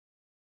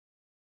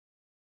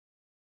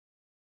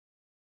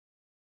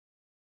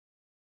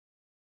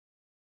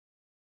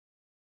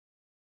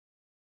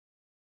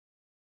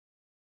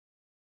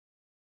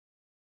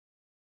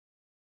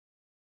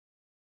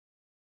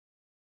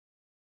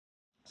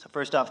So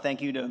first off,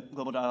 thank you to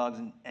Global Dialogues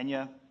and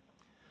Enya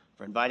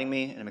for inviting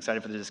me, and I'm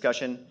excited for the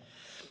discussion.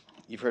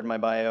 You've heard my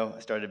bio.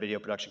 I started a video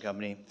production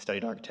company,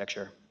 studied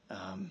architecture,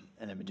 and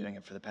I've been doing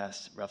it for the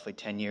past roughly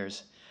 10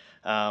 years.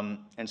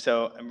 And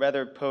so I'd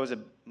rather pose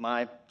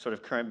my sort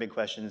of current big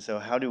question. So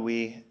how do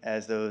we,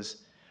 as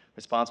those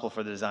responsible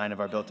for the design of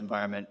our built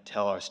environment,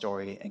 tell our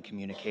story and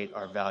communicate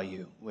our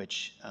value,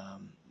 which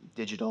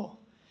digital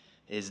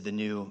is the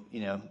new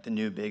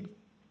big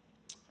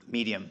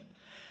medium.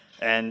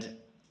 And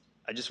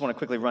I just want to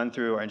quickly run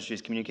through our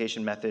industry's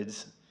communication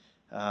methods,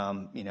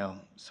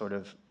 sort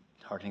of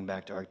harkening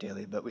back to Arc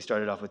Daily, but we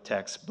started off with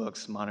text,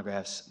 books,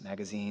 monographs,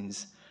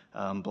 magazines,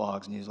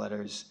 blogs,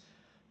 newsletters,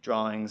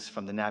 drawings,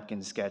 from the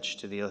napkin sketch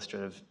to the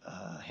illustrative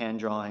hand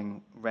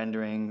drawing,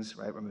 renderings,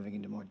 right? We're moving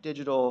into more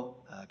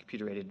digital,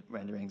 computer-aided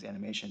renderings,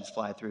 animations,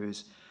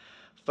 fly-throughs,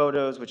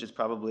 photos, which is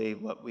probably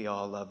what we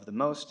all love the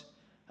most.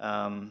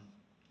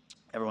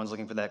 Everyone's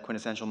looking for that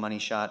quintessential money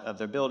shot of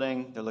their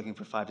building. They're looking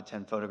for 5 to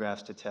 10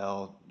 photographs to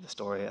tell the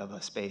story of a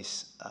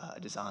space, a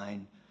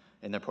design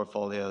in their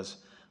portfolios.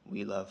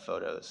 We love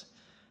photos.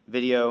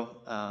 Video,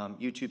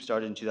 YouTube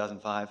started in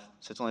 2005,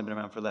 so it's only been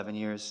around for 11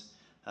 years.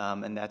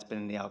 And that's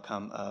been the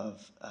outcome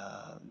of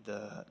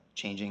the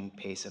changing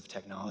pace of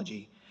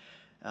technology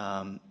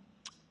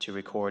to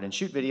record and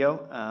shoot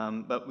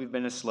video. But we've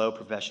been a slow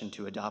profession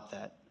to adopt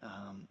that.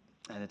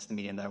 And it's the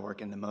medium that I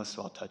work in the most,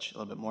 so I'll touch a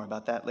little bit more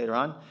about that later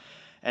on.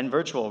 And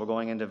virtual, we're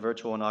going into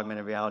virtual and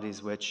augmented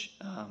realities, which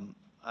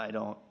I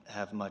don't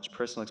have much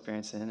personal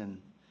experience in,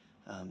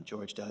 and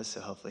George does, so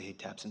hopefully he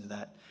taps into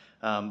that.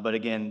 But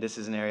again, this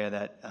is an area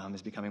that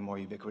is becoming more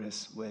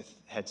ubiquitous with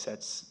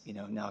headsets,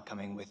 now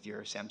coming with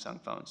your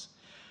Samsung phones.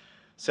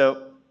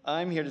 So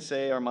I'm here to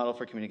say our model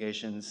for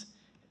communications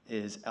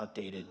is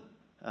outdated.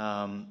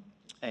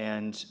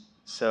 And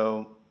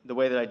so the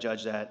way that I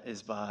judge that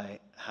is by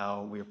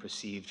how we're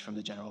perceived from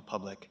the general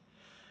public.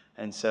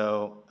 And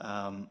so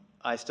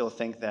I still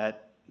think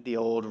that the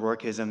old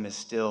Rourkeism is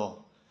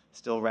still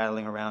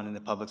rattling around in the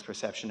public's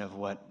perception of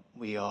what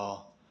we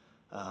all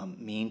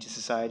mean to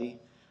society.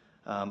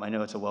 I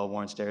know it's a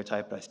well-worn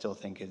stereotype, but I still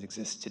think it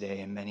exists today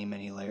in many,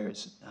 many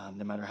layers.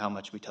 No matter how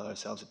much we tell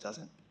ourselves, it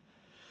doesn't.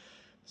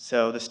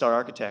 So the star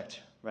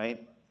architect,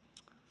 right?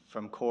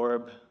 From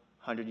Corb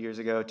 100 years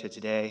ago to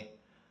today,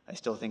 I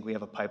still think we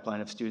have a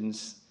pipeline of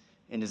students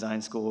in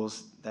design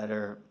schools that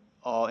are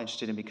all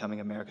interested in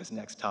becoming America's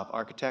next top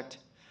architect.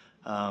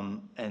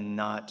 And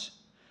not,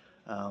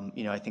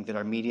 I think that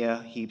our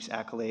media heaps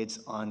accolades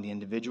on the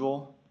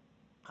individual,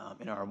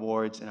 in our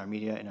awards, in our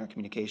media, in our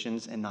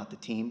communications, and not the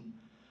team.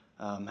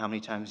 How many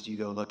times do you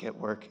go look at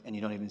work and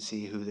you don't even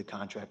see who the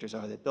contractors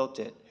are that built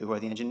it? Who are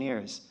the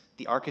engineers?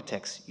 The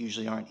architects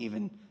usually aren't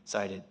even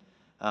cited.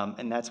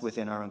 And that's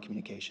within our own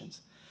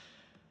communications.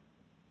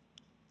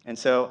 And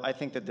so I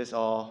think that this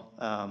all,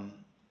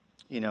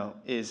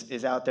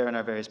 is out there in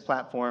our various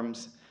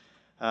platforms.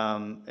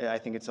 I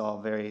think it's all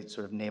very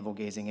sort of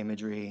navel-gazing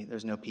imagery.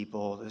 There's no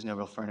people, there's no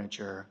real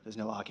furniture, there's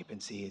no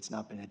occupancy, it's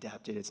not been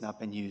adapted, it's not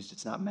been used,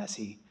 it's not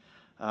messy.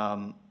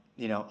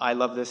 I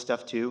love this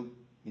stuff too.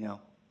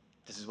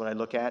 This is what I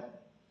look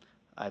at.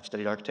 I've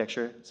studied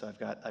architecture, so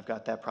I've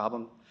got that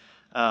problem.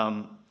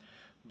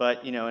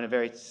 But in a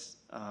very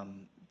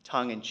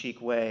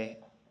tongue-in-cheek way,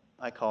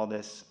 I call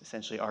this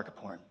essentially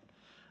archiporn.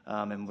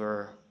 And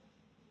we're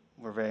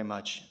very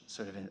much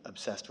sort of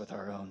obsessed with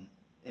our own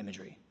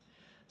imagery.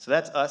 So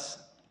that's us,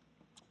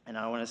 and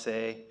I want to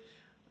say,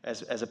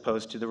 as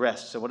opposed to the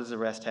rest. So what does the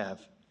rest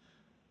have?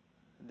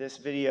 This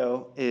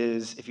video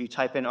is, if you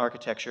type in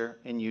architecture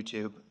in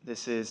YouTube,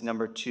 this is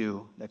number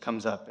 2 that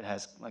comes up. It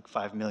has like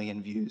 5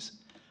 million views.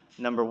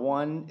 Number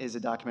 1 is a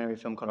documentary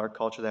film called Art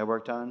Culture that I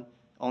worked on.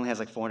 Only has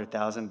like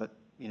 400,000, but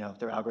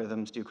their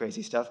algorithms do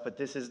crazy stuff. But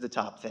this is the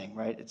top thing,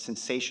 right? It's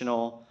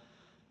sensational.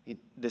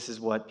 This is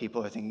what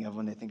people are thinking of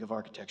when they think of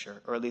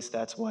architecture, or at least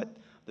that's what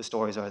the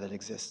stories are that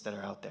exist, that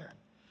are out there.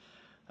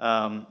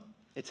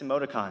 It's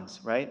emoticons,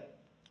 right?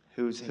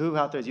 Who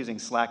out there is using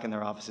Slack in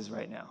their offices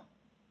right now?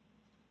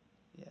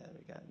 Yeah,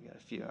 we got a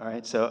few. All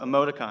right, so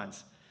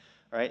emoticons,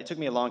 all right? It took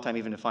me a long time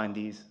even to find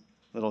these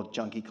little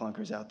junky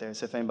clunkers out there.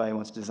 So if anybody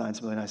wants to design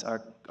some really nice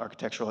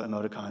architectural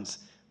emoticons,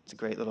 it's a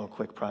great little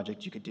quick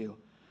project you could do.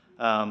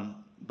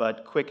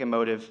 But quick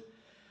emotive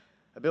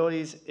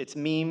abilities, it's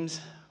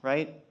memes,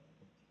 right?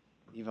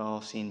 You've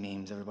all seen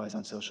memes. Everybody's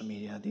on social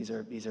media. These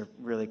are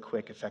really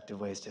quick, effective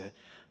ways to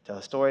tell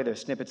a story. They're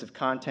snippets of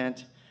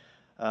content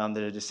that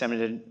are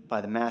disseminated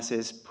by the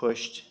masses,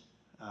 pushed.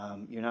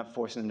 You're not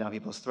forcing them down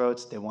people's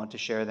throats. They want to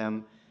share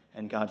them.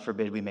 And God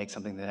forbid we make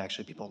something that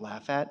actually people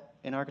laugh at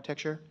in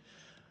architecture.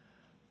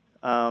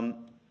 And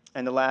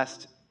the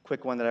last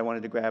quick one that I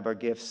wanted to grab are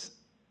GIFs.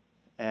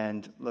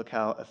 And look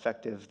how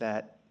effective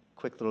that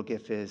quick little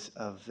GIF is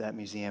of that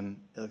museum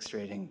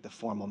illustrating the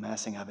formal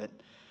massing of it.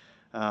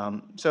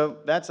 So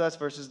that's us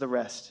versus the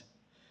rest.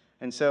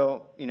 And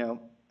so,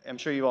 I'm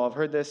sure you all have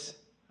heard this.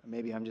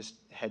 Maybe I'm just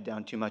head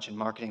down too much in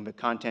marketing, but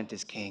content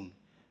is king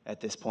at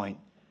this point.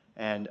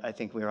 And I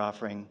think we're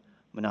offering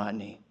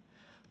monotony.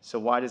 So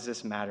why does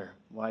this matter?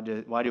 Why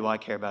do I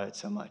care about it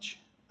so much?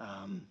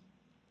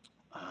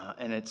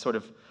 And it sort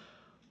of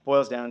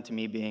boils down to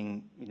me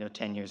being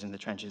 10 years in the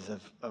trenches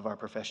of our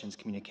profession's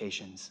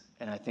communications.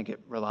 And I think it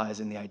relies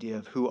in the idea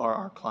of who are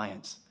our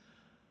clients,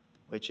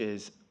 which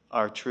is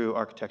our true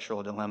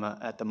architectural dilemma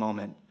at the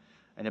moment.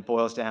 And it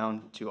boils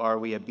down to, are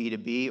we a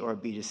B2B or a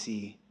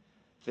B2C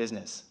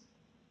business?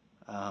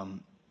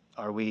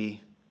 Are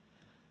we,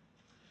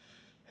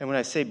 and when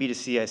I say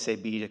B2C, I say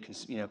B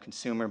to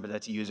consumer, but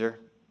that's user.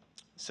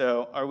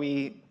 So are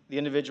we the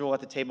individual at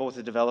the table with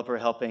the developer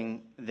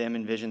helping them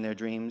envision their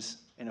dreams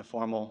in a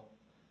formal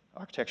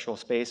architectural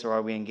space, or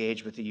are we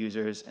engaged with the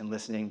users and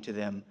listening to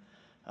them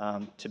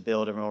to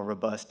build a more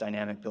robust,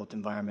 dynamic built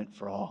environment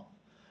for all?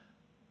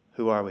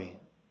 Who are we?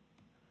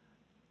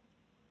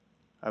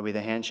 Are we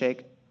the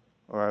handshake,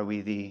 or are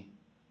we the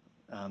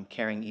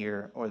caring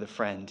ear or the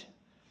friend,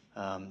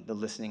 the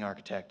listening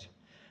architect?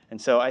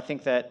 And so I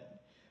think that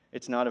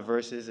it's not a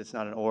versus, it's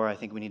not an or. I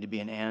think we need to be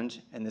an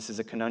and this is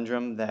a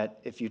conundrum that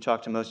if you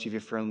talk to most of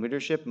your firm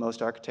leadership,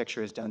 most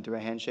architecture is done through a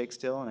handshake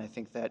still, and I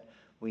think that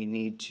we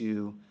need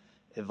to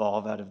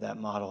evolve out of that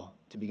model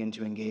to begin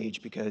to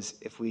engage, because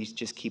if we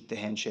just keep the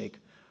handshake,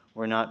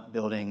 we're not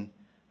building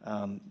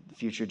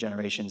future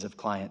generations of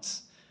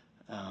clients,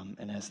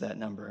 and as that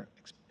number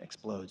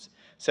explodes.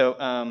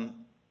 So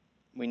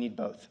we need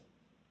both.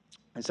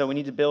 And so we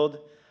need to build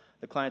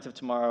the clients of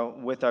tomorrow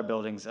with our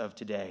buildings of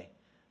today.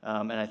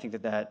 And I think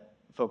that that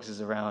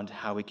focuses around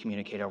how we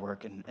communicate our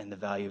work and the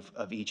value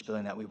of each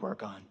building that we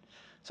work on.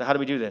 So how do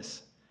we do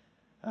this?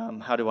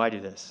 How do I do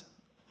this?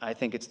 I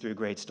think it's through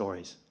great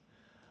stories.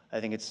 I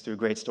think it's through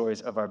great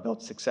stories of our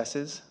built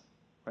successes,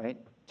 right?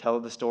 Tell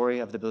the story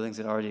of the buildings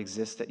that already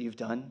exist that you've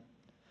done.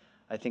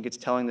 I think it's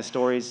telling the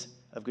stories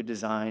of good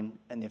design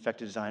and the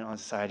effect of design on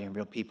society and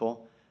real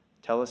people.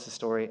 Tell us the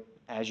story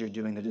as you're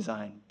doing the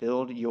design.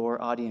 Build your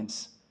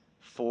audience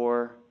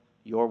for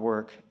your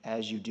work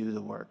as you do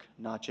the work,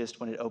 not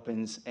just when it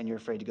opens and you're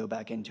afraid to go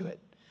back into it.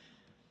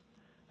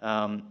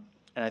 And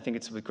I think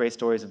it's with great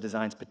stories of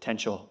design's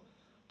potential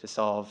to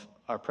solve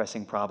our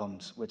pressing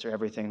problems, which are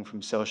everything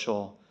from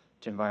social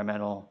to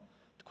environmental,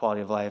 to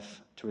quality of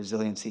life, to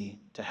resiliency,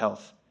 to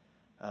health.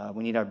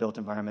 We need our built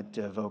environment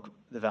to evoke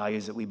the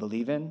values that we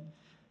believe in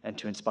and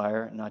to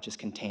inspire, not just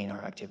contain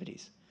our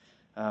activities.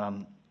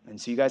 And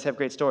so you guys have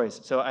great stories.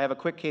 So I have a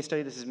quick case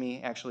study. This is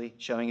me actually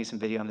showing you some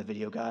video. I'm the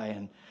video guy,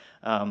 and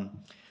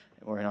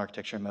we're in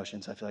architecture in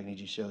motion, so I feel like I need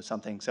to show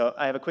something. So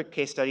I have a quick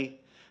case study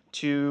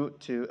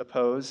to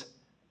oppose,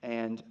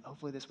 and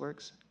hopefully this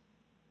works.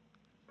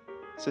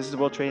 So this is the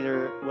World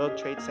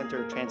Trade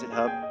Center Transit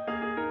Hub.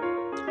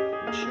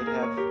 It should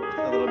have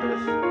a little bit of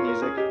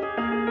music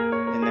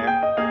in there.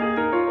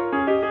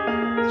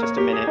 It's just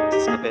a minute, it's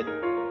a snippet.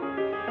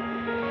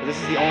 But this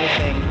is the only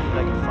thing that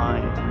I can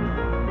find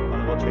on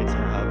the World Trade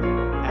Center Hub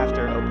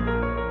after opening,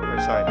 or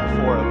sorry,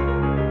 before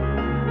opening.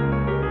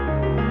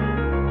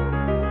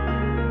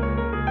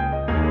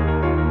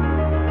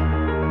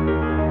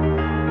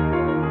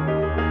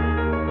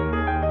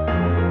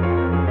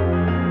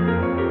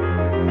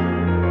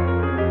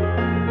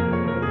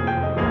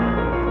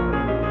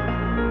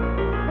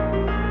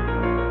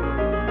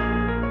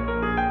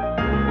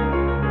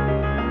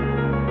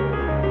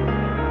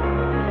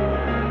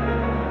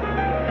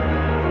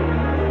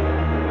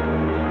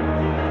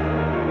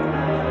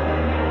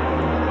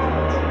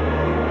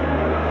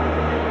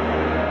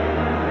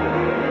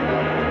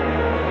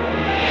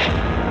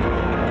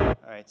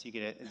 So you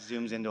get it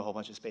zooms into a whole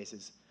bunch of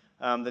spaces.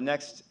 The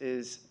next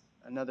is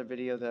another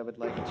video that I would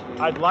like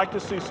to... I'd like to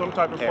see some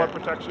type of flood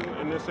protection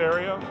in this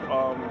area.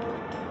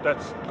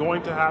 That's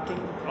going to happen.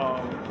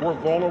 We're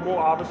vulnerable,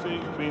 obviously,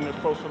 being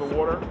close to the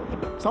water.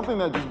 Something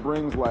that just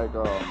brings like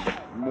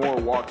more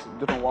walks,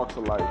 different walks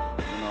of life,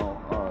 you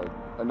know.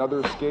 Another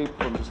escape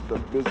from just the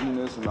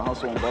busyness and the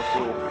hustle and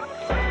bustle.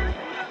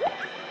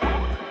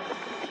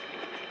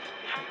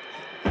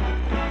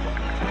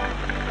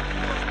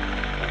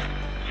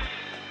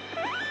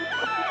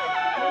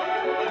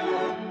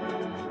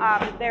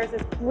 There's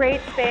this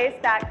great space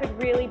that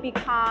could really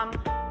become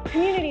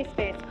community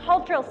space,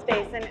 cultural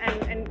space,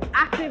 and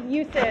active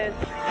uses.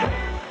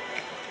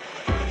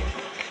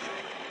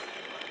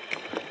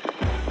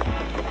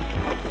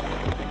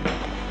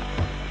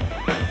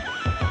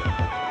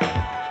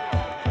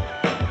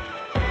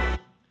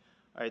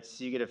 All right,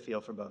 so you get a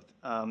feel for both.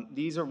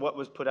 These are what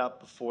was put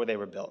out before they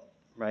were built,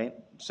 right?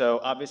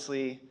 So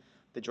obviously,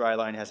 the dry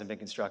line hasn't been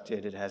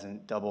constructed. It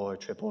hasn't doubled or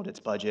tripled its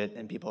budget,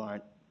 and people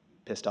aren't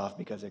pissed off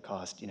because it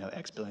cost,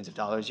 X billions of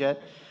dollars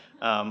yet,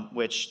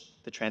 which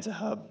the Transit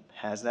Hub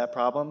has that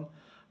problem.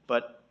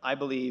 But I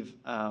believe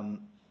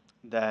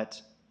that,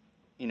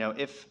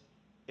 if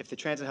the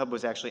Transit Hub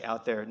was actually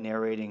out there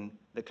narrating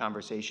the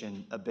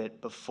conversation a bit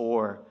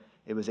before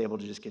it was able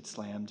to just get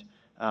slammed,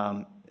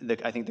 I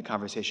think the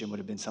conversation would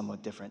have been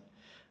somewhat different.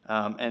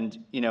 And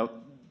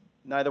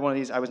neither one of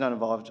these, I was not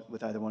involved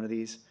with either one of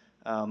these.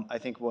 I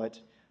think what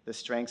the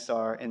strengths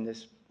are in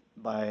this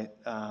by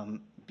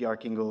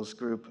Bjarke Ingels'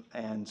 group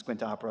and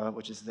Squint Opera,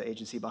 which is the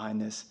agency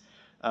behind this,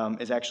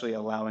 is actually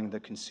allowing the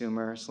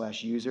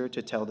consumer/user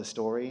to tell the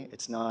story.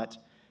 It's not,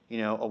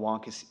 a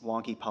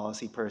wonky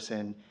policy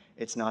person.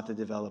 It's not the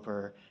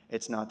developer.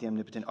 It's not the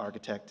omnipotent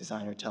architect,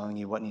 designer telling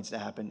you what needs to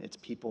happen. It's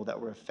people that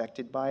were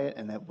affected by it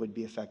and that would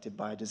be affected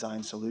by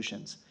design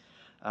solutions,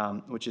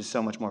 which is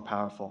so much more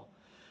powerful.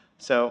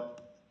 So,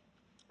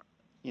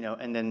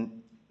 and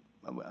then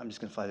I'm just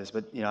going to fly this,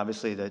 but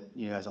obviously that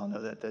you guys all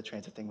know that the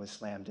transit thing was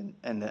slammed,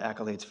 and the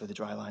accolades for the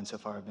dry line so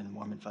far have been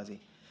warm and fuzzy.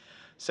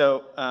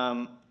 So,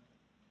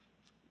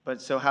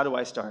 so how do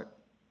I start?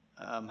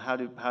 How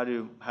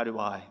do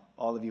I,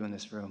 all of you in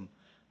this room,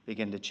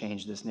 begin to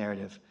change this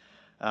narrative?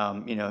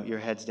 Your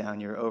head's down,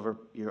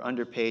 you're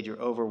underpaid,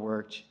 you're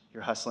overworked,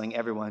 you're hustling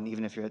everyone,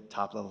 even if you're at the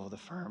top level of the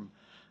firm.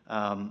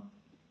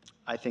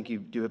 I think you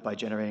do it by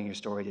generating your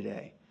story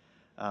today.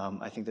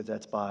 I think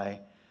that's by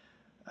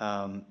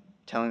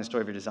telling the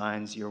story of your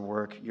designs, your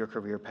work, your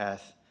career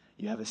path.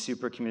 You have a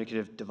super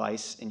communicative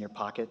device in your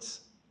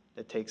pockets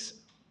that takes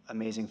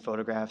amazing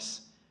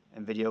photographs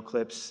and video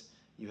clips.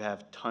 You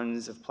have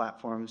tons of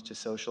platforms to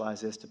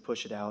socialize this, to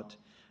push it out.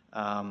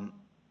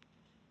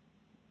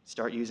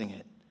 Start using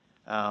it.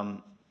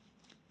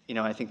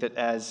 I think that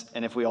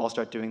and if we all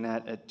start doing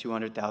that at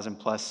 200,000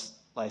 plus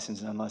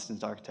licensed and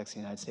unlicensed architects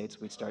in the United States,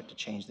 we'd start to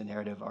change the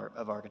narrative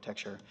of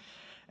architecture.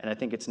 And I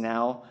think it's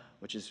now,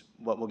 which is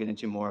what we'll get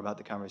into more about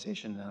the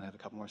conversation, and I have a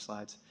couple more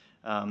slides,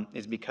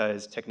 is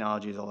because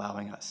technology is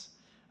allowing us.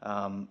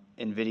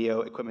 In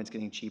video, equipment's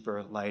getting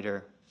cheaper,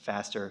 lighter,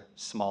 faster,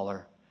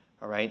 smaller,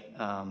 all right?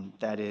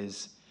 That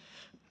is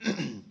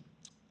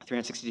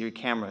 360-degree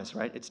cameras,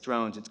 right? It's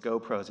drones, it's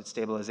GoPros, it's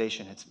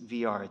stabilization, it's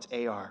VR, it's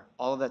AR.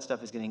 All of that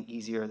stuff is getting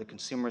easier. The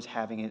consumer's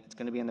having it. It's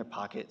going to be in their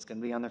pocket. It's going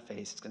to be on their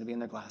face. It's going to be in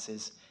their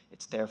glasses.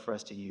 It's there for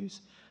us to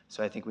use.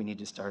 So I think we need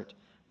to start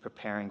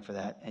preparing for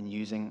that and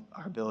using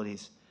our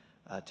abilities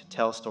to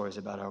tell stories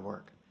about our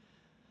work.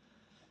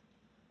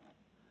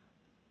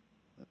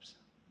 Oops.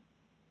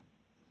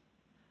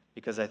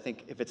 Because I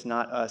think if it's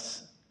not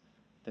us,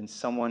 then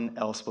someone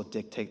else will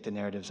dictate the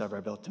narratives of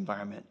our built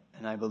environment.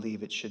 And I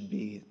believe it should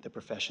be the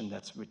profession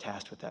that's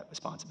tasked with that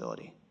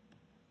responsibility.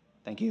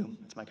 Thank you.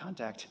 That's my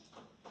contact.